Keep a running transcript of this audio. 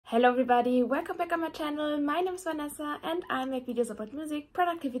Hello everybody, welcome back on my channel. My name is Vanessa and I make videos about music,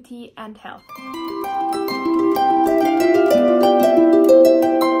 productivity and health.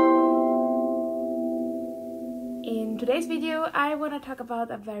 In today's video I want to talk about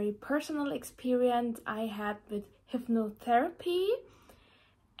a very personal experience I had with hypnotherapy.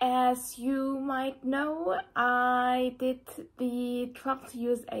 As you might know, I did the 12th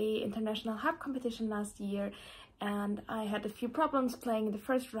USA International Harp competition last year, and I had a few problems playing in the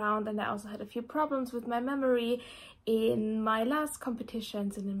first round, and I also had a few problems with my memory in my last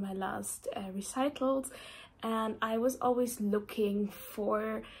competitions and in my last recitals, and I was always looking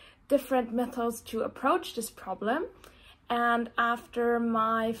for different methods to approach this problem. And after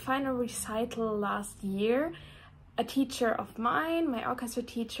my final recital last year, a teacher of mine, my orchestra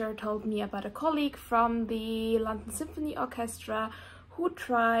teacher, told me about a colleague from the London Symphony Orchestra who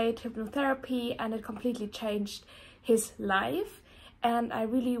tried hypnotherapy and it completely changed his life, and I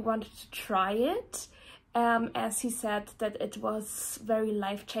really wanted to try it, as he said that it was very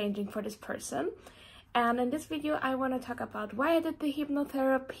life-changing for this person. And in this video I want to talk about why I did the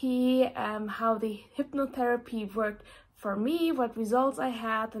hypnotherapy, how the hypnotherapy worked for me, what results I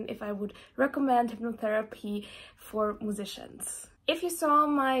had, and if I would recommend hypnotherapy for musicians. If you saw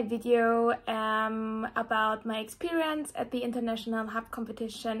my video about my experience at the International Harp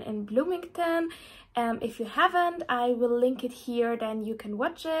competition in Bloomington, if you haven't, I will link it here, then you can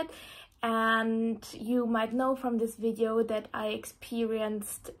watch it. And you might know from this video that I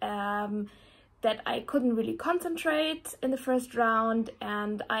experienced that I couldn't really concentrate in the first round,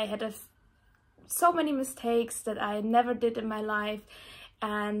 and I had so many mistakes that I never did in my life.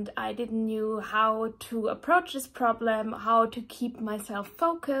 And I didn't know how to approach this problem, how to keep myself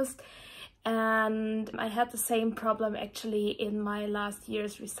focused. And I had the same problem actually in my last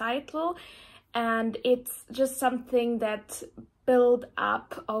year's recital. And it's just something that built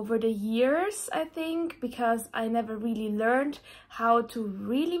up over the years, I think, because I never really learned how to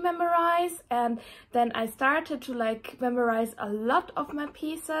really memorize. And then I started to memorize a lot of my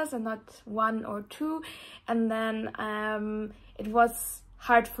pieces and not one or two. And then it was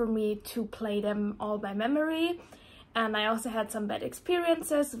hard for me to play them all by memory. And I also had some bad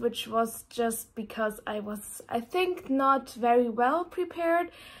experiences, which was just because I was, I think, not very well prepared.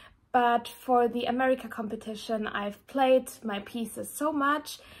 But for the America competition, I've played my pieces so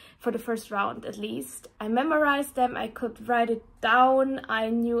much, for the first round at least. I memorized them, I could write it down, I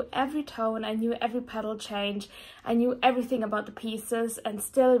knew every tone, I knew every pedal change, I knew everything about the pieces, and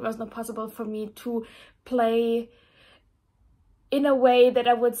still it was not possible for me to play in a way that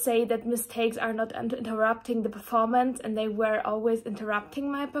I would say that mistakes are not interrupting the performance, and they were always interrupting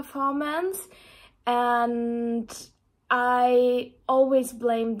my performance. And I always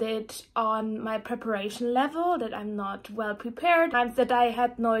blamed it on my preparation level, that I'm not well prepared, times that I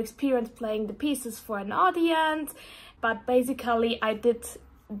had no experience playing the pieces for an audience. But basically I did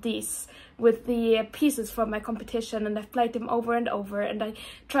this with the pieces for my competition, and I've played them over and over, and I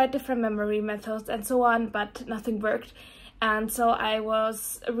tried different memory methods and so on, but nothing worked. And so I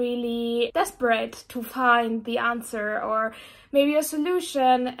was really desperate to find the answer, or maybe a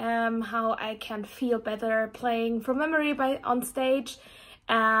solution, how I can feel better playing from memory on stage.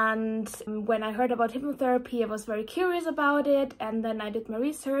 And when I heard about hypnotherapy, I was very curious about it, and then I did my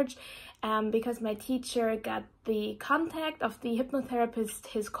research, because my teacher got the contact of the hypnotherapist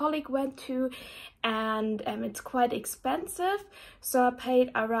his colleague went to, and it's quite expensive. So I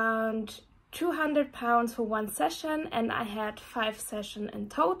paid around £200 for one session, and I had 5 sessions in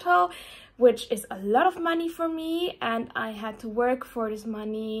total, which is a lot of money for me, and I had to work for this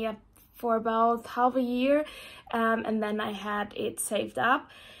money for about half a year, and then I had it saved up.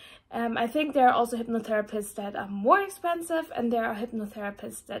 I think there are also hypnotherapists that are more expensive, and there are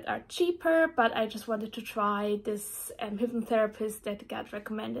hypnotherapists that are cheaper, but I just wanted to try this hypnotherapist that got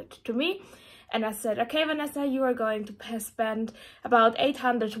recommended to me. And I said, okay, Vanessa, you are going to spend about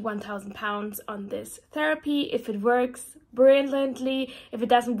 £800 to £1,000 on this therapy. If it works, brilliantly. If it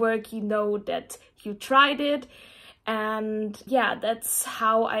doesn't work, you know that you tried it. And yeah, that's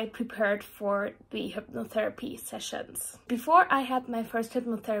how I prepared for the hypnotherapy sessions. Before I had my first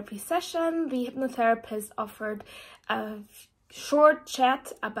hypnotherapy session, the hypnotherapist offered a short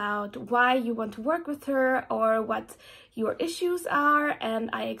chat about why you want to work with her or what your issues are, and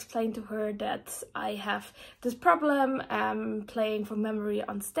I explained to her that I have this problem playing from memory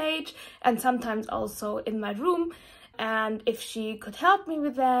on stage and sometimes also in my room, and if she could help me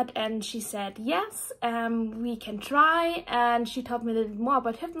with that. And she said yes, we can try. And she taught me a little bit more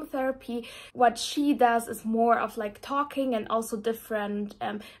about hypnotherapy. What she does is more of talking, and also different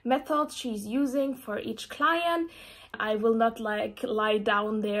methods she's using for each client. I will not like lie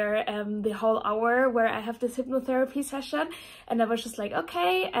down there the whole hour where I have this hypnotherapy session. And I was just like,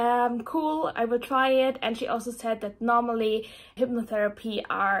 okay, cool, I will try it. And she also said that normally hypnotherapy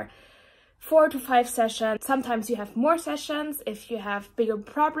are 4 to 5 sessions. Sometimes you have more sessions if you have bigger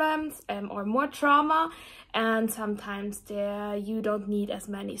problems or more trauma, and sometimes you don't need as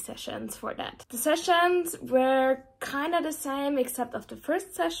many sessions for that. The sessions were kind of the same except of the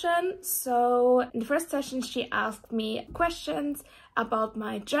first session. So in the first session she asked me questions about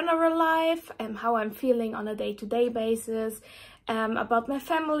my general life and how I'm feeling on a day-to-day basis, about my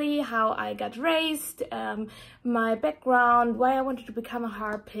family, how I got raised, my background, why I wanted to become a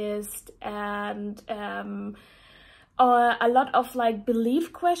harpist, and a lot of like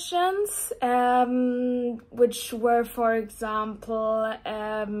belief questions, which were, for example,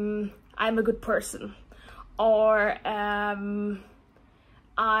 I'm a good person, or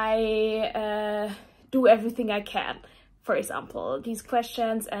I do everything I can. For example, these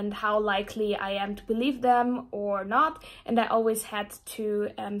questions and how likely I am to believe them or not. And I always had to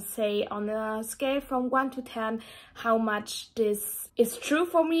say on a scale from 1 to 10 how much this is true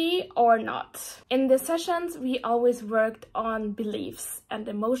for me or not. In the sessions, we always worked on beliefs and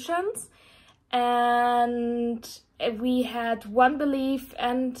emotions. And we had one belief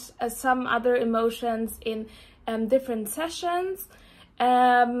and some other emotions in different sessions.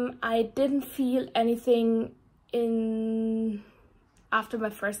 I didn't feel anything after my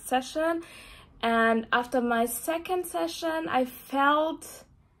first session, and after my second session I felt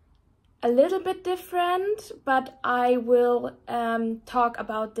a little bit different, but I will talk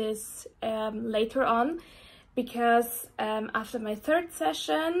about this later on, because after my third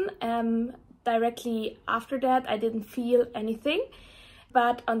session, directly after that I didn't feel anything.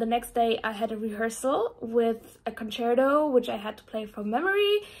 But on the next day I had a rehearsal with a concerto which I had to play from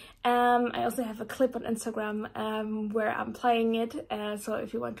memory. I also have a clip on Instagram where I'm playing it, so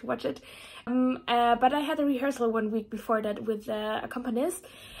if you want to watch it. But I had a rehearsal 1 week before that with the accompanist,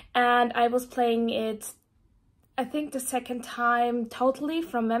 and I was playing it, I think, the second time totally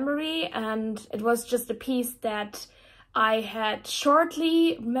from memory, and it was just a piece that I had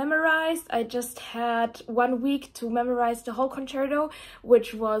shortly memorized. I just had 1 week to memorize the whole concerto,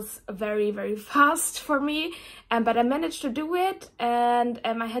 which was very, very fast for me. But I managed to do it, and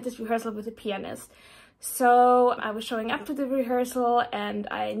I had this rehearsal with the pianist. So I was showing up to the rehearsal, and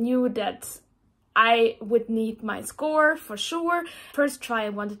I knew that I would need my score for sure. First try I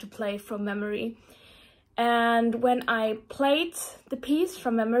wanted to play from memory. And when I played the piece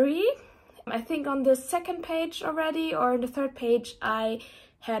from memory, I think on the second page already, or the third page, I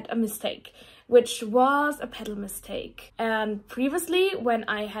had a mistake, which was a pedal mistake. And previously, when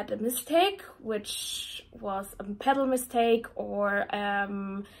I had a mistake, which was a pedal mistake, or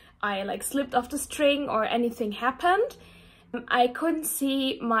I like slipped off the string or anything happened, I couldn't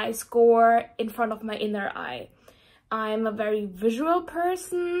see my score in front of my inner eye. I'm a very visual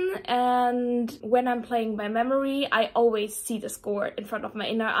person, and when I'm playing by memory, I always see the score in front of my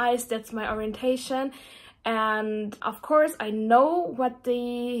inner eyes. That's my orientation. And of course, I know what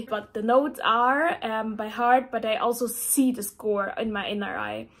the notes are by heart, but I also see the score in my inner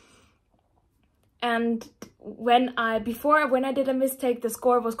eye. And when I did a mistake, the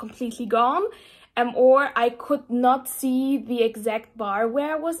score was completely gone. Or I could not see the exact bar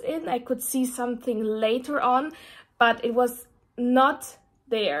where I was in. I could see something later on, but it was not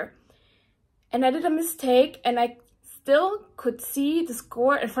there. And I did a mistake, and I still could see the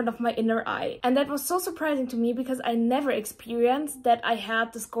score in front of my inner eye. And that was so surprising to me, because I never experienced that I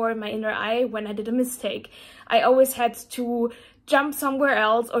had the score in my inner eye when I did a mistake. I always had to jump somewhere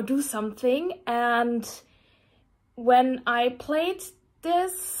else or do something. And when I played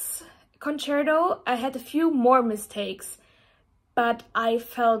this concerto, I had a few more mistakes, but I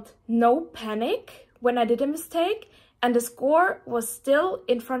felt no panic when I did a mistake, and the score was still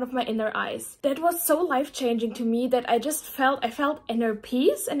in front of my inner eyes. That was so life-changing to me that I felt inner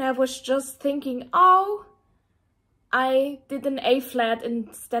peace, and I was just thinking, oh, I did an A flat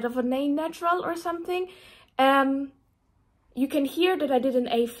instead of an A natural or something. You can hear that I did an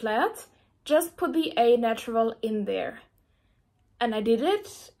A flat, just put the A natural in there. And I did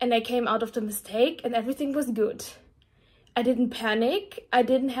it, and I came out of the mistake, and everything was good. I didn't panic. I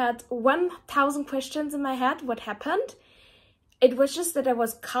didn't have 1,000 questions in my head what happened. It was just that I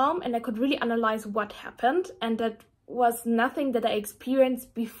was calm, and I could really analyze what happened, and that was nothing that I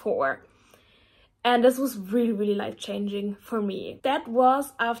experienced before. And this was really, really life-changing for me. That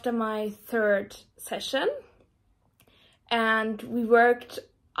was after my third session, and we worked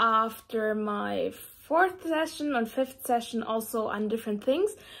after my fourth session and fifth session also on different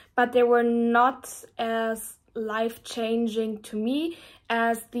things, but they were not as life-changing to me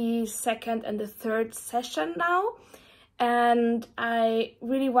as the second and the third session now. And I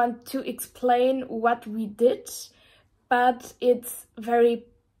really want to explain what we did, but it's very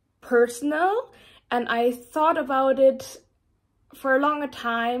personal, and I thought about it for a longer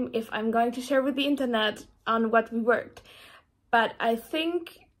time if I'm going to share with the internet on what we worked. But I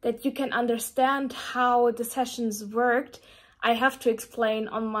think that you can understand how the sessions worked. I have to explain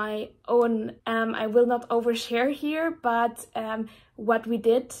on my own. I will not overshare here, but what we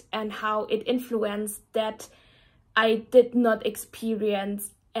did and how it influenced that I did not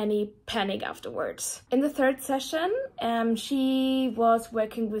experience any panic afterwards. In the third session, she was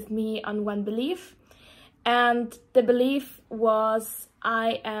working with me on one belief, and the belief was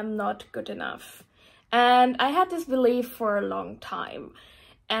I am not good enough. And I had this belief for a long time.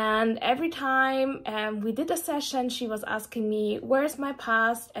 And every time we did a session, she was asking me, where's my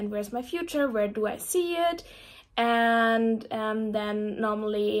past and where's my future? Where do I see it? And then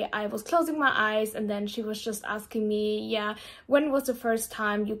normally I was closing my eyes, and then she was just asking me, yeah, when was the first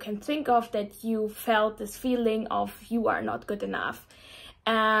time you can think of that you felt this feeling of you are not good enough?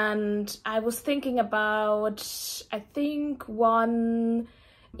 And I was thinking about, I think, one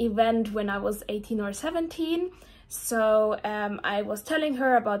event when I was 18 or 17. So I was telling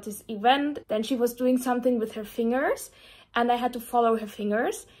her about this event, then she was doing something with her fingers, and I had to follow her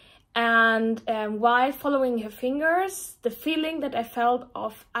fingers. And while following her fingers, the feeling that I felt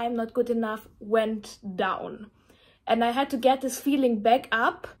of I'm not good enough went down. And I had to get this feeling back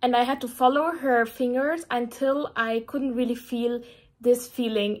up, and I had to follow her fingers until I couldn't really feel this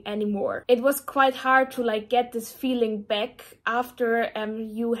feeling anymore. It was quite hard to like get this feeling back after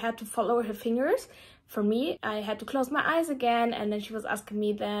you had to follow her fingers. For me, I had to close my eyes again, and then she was asking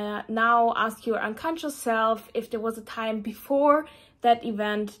me that now ask your unconscious self if there was a time before that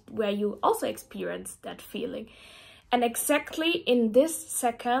event where you also experienced that feeling. And exactly in this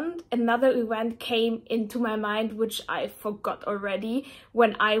second, another event came into my mind, which I forgot already,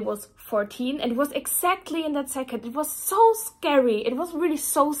 when I was 14. And it was exactly in that second. It was so scary. It was really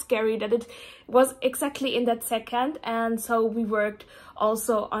so scary that it was exactly in that second. And so we worked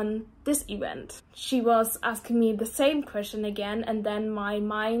also on this event. She was asking me the same question again, and then my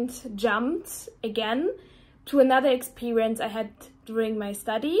mind jumped again to another experience I had during my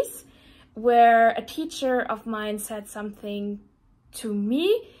studies, where a teacher of mine said something to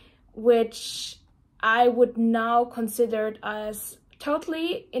me which I would now consider as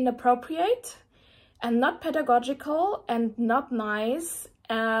totally inappropriate and not pedagogical and not nice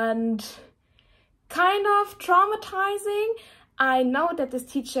and kind of traumatizing. I know that this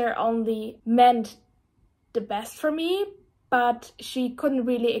teacher only meant the best for me, but she couldn't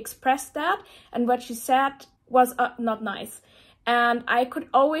really express that, and what she said was not nice. And I could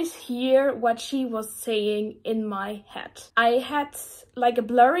always hear what she was saying in my head. I had like a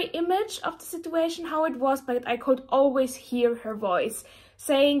blurry image of the situation, how it was, but I could always hear her voice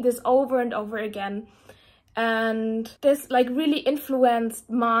saying this over and over again. And this like really influenced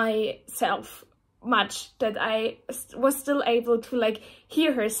myself much, that I was still able to like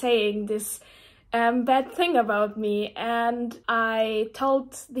hear her saying this bad thing about me. And I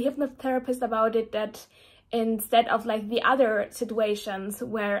told the hypnotherapist about it, that instead of like the other situations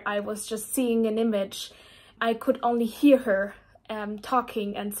where I was just seeing an image, I could only hear her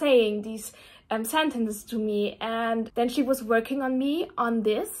talking and saying these sentences to me. And then she was working on me on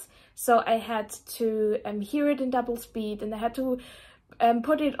this, so I had to hear it in double speed, and I had to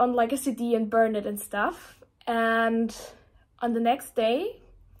put it on like a CD and burn it and stuff. And on the next day,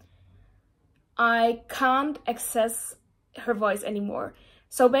 I can't access her voice anymore.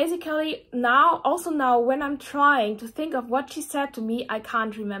 So basically now when I'm trying to think of what she said to me, I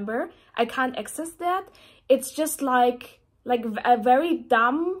can't remember. I can't access that. It's just like a very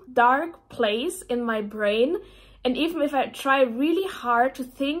dumb, dark place in my brain. And even if I try really hard to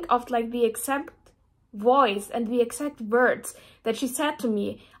think of like the exact voice and the exact words that she said to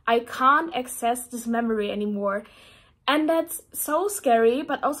me, I can't access this memory anymore. And that's so scary,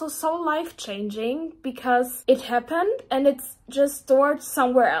 but also so life-changing, because it happened and it's just stored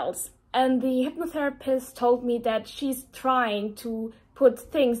somewhere else. And the hypnotherapist told me that she's trying to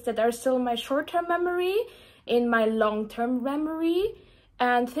put things that are still in my short-term memory in my long-term memory,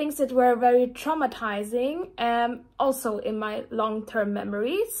 and things that were very traumatizing also in my long-term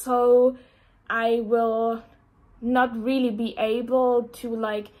memory. So I will not really be able to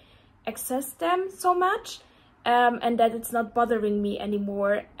like access them so much. And that it's not bothering me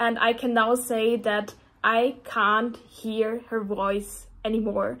anymore. And I can now say that I can't hear her voice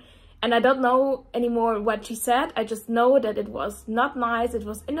anymore. And I don't know anymore what she said. I just know that it was not nice, it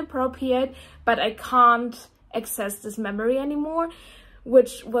was inappropriate, but I can't access this memory anymore,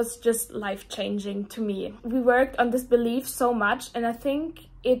 which was just life-changing to me. We worked on this belief so much, and I think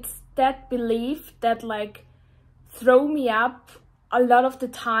it's that belief that like throw me up a lot of the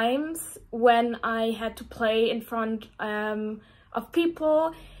times when I had to play in front of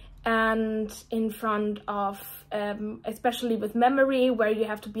people and in front of, especially with memory, where you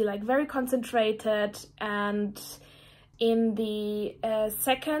have to be like very concentrated. And in the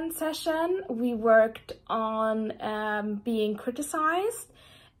second session, we worked on being criticized.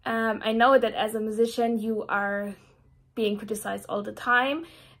 I know that as a musician, you are being criticized all the time.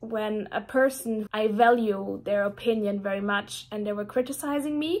 When a person, I value their opinion very much, and they were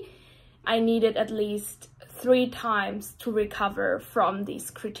criticizing me, I needed at least 3 times to recover from this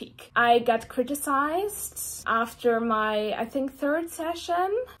critique. I got criticized after my, I think, 3rd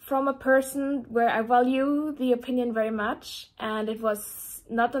session from a person where I value the opinion very much, and it was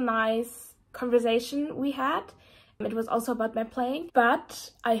not a nice conversation we had. It was also about my playing,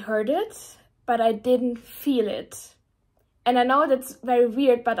 but I heard it, but I didn't feel it. And I know that's very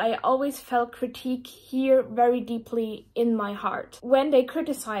weird, but I always felt critique here very deeply in my heart. When they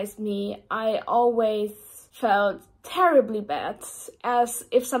criticized me, I always felt terribly bad, as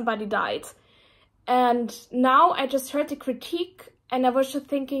if somebody died. And now I just heard the critique and I was just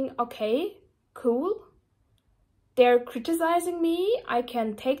thinking, okay, cool. They're criticizing me. I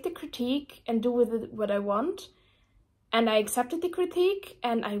can take the critique and do with it what I want. And I accepted the critique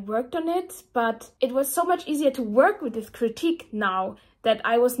and I worked on it, but it was so much easier to work with this critique now that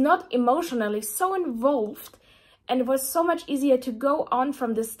I was not emotionally so involved, and it was so much easier to go on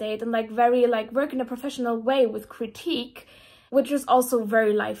from this state and like work in a professional way with critique, which was also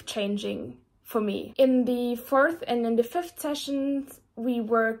very life-changing for me. In the 4th and in the 5th sessions, we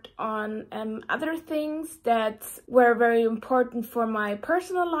worked on other things that were very important for my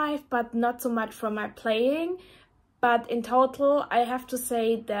personal life, but not so much for my playing. But in total, I have to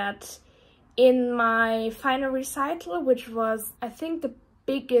say that in my final recital, which was, I think, the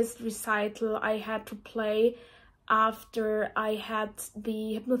biggest recital I had to play after I had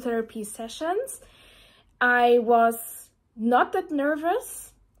the hypnotherapy sessions, I was not that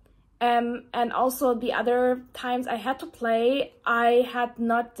nervous. And also the other times I had to play, I had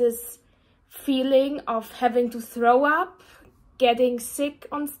not this feeling of having to throw up, getting sick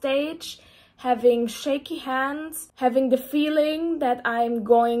on stage, having shaky hands, having the feeling that I'm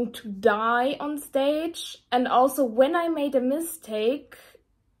going to die on stage. And also when I made a mistake,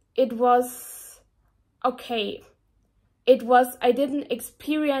 it was okay. I didn't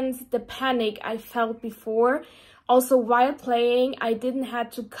experience the panic I felt before. Also while playing, I didn't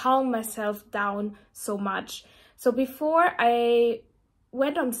have to calm myself down so much. So before I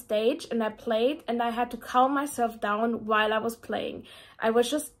went on stage and I played and I had to calm myself down while I was playing. I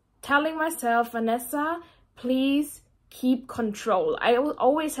was just telling myself, Vanessa, please keep control. I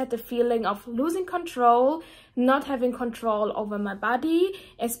always had the feeling of losing control, not having control over my body,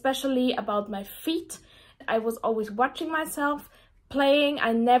 especially about my feet. I was always watching myself playing.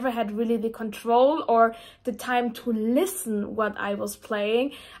 I never had really the control or the time to listen what I was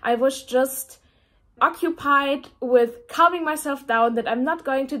playing. I was just occupied with calming myself down, that I'm not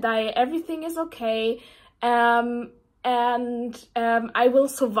going to die, everything is okay. And I will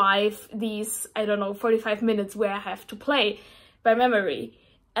survive these, I don't know, 45 minutes where I have to play by memory.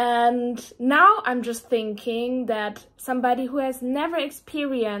 And now I'm just thinking that somebody who has never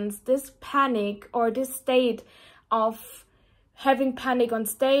experienced this panic or this state of having panic on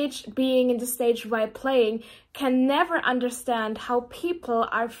stage, being in the stage while playing, can never understand how people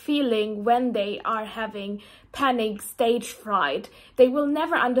are feeling when they are having panic, stage fright. They will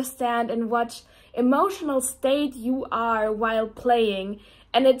never understand in what emotional state you are while playing.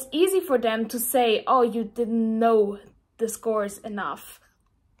 And it's easy for them to say, oh, you didn't know the scores enough,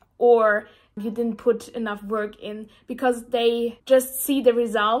 or you didn't put enough work in, because they just see the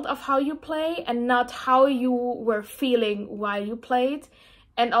result of how you play and not how you were feeling while you played,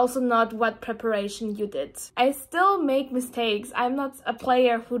 and also not what preparation you did. I still make mistakes. I'm not a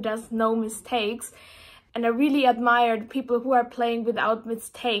player who does no mistakes, and I really admire the people who are playing without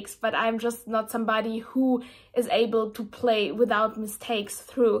mistakes, but I'm just not somebody who is able to play without mistakes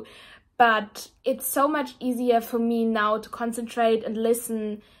through. But it's so much easier for me now to concentrate and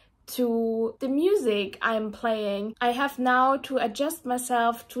listen to the music I'm playing. I have now to adjust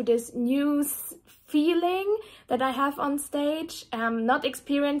myself to this new feeling that I have on stage, not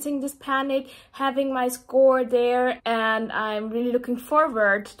experiencing this panic, having my score there, and I'm really looking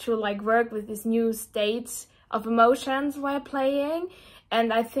forward to like work with this new state of emotions while playing.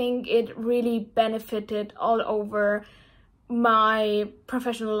 And I think it really benefited all over my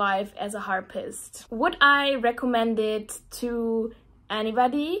professional life as a harpist. Would I recommend it to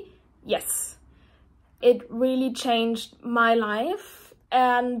anybody? Yes. It really changed my life,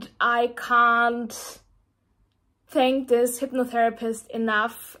 and I can't thank this hypnotherapist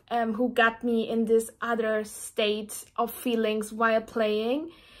enough who got me in this other state of feelings while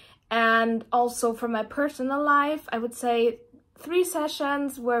playing. And also for my personal life, I would say 3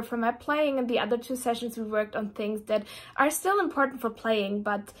 sessions were for my playing, and the other 2 sessions we worked on things that are still important for playing,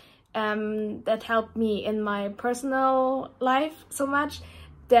 but that helped me in my personal life so much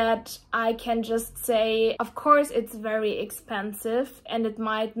that I can just say, of course, it's very expensive and it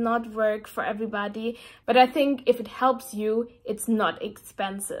might not work for everybody, but I think if it helps you, it's not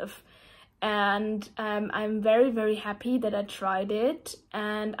expensive. And I'm very, very happy that I tried it,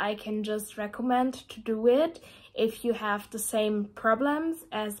 and I can just recommend to do it if you have the same problems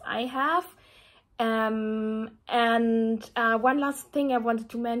as I have. One last thing I wanted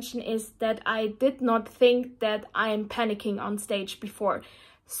to mention is that I did not think that I'm panicking on stage before.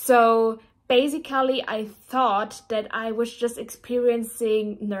 So basically I thought that I was just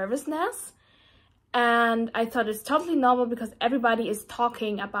experiencing nervousness, and I thought it's totally normal because everybody is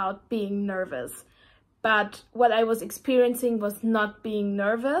talking about being nervous. But what I was experiencing was not being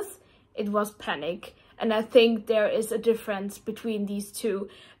nervous, it was panic. And I think there is a difference between these two.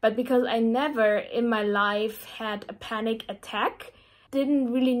 But because I never in my life had a panic attack,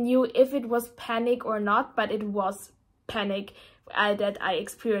 didn't really knew if it was panic or not, but it was panic that I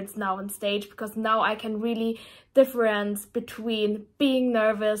experienced now on stage, because now I can really difference between being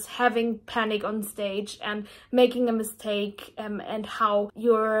nervous, having panic on stage, and making a mistake, and how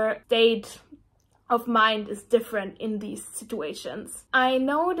your state of mind is different in these situations. I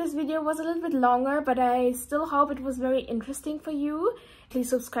know this video was a little bit longer, but I still hope it was very interesting for you. Please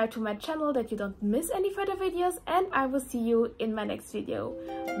subscribe to my channel that you don't miss any further videos, and I will see you in my next video.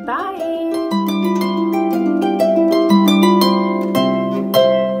 Bye!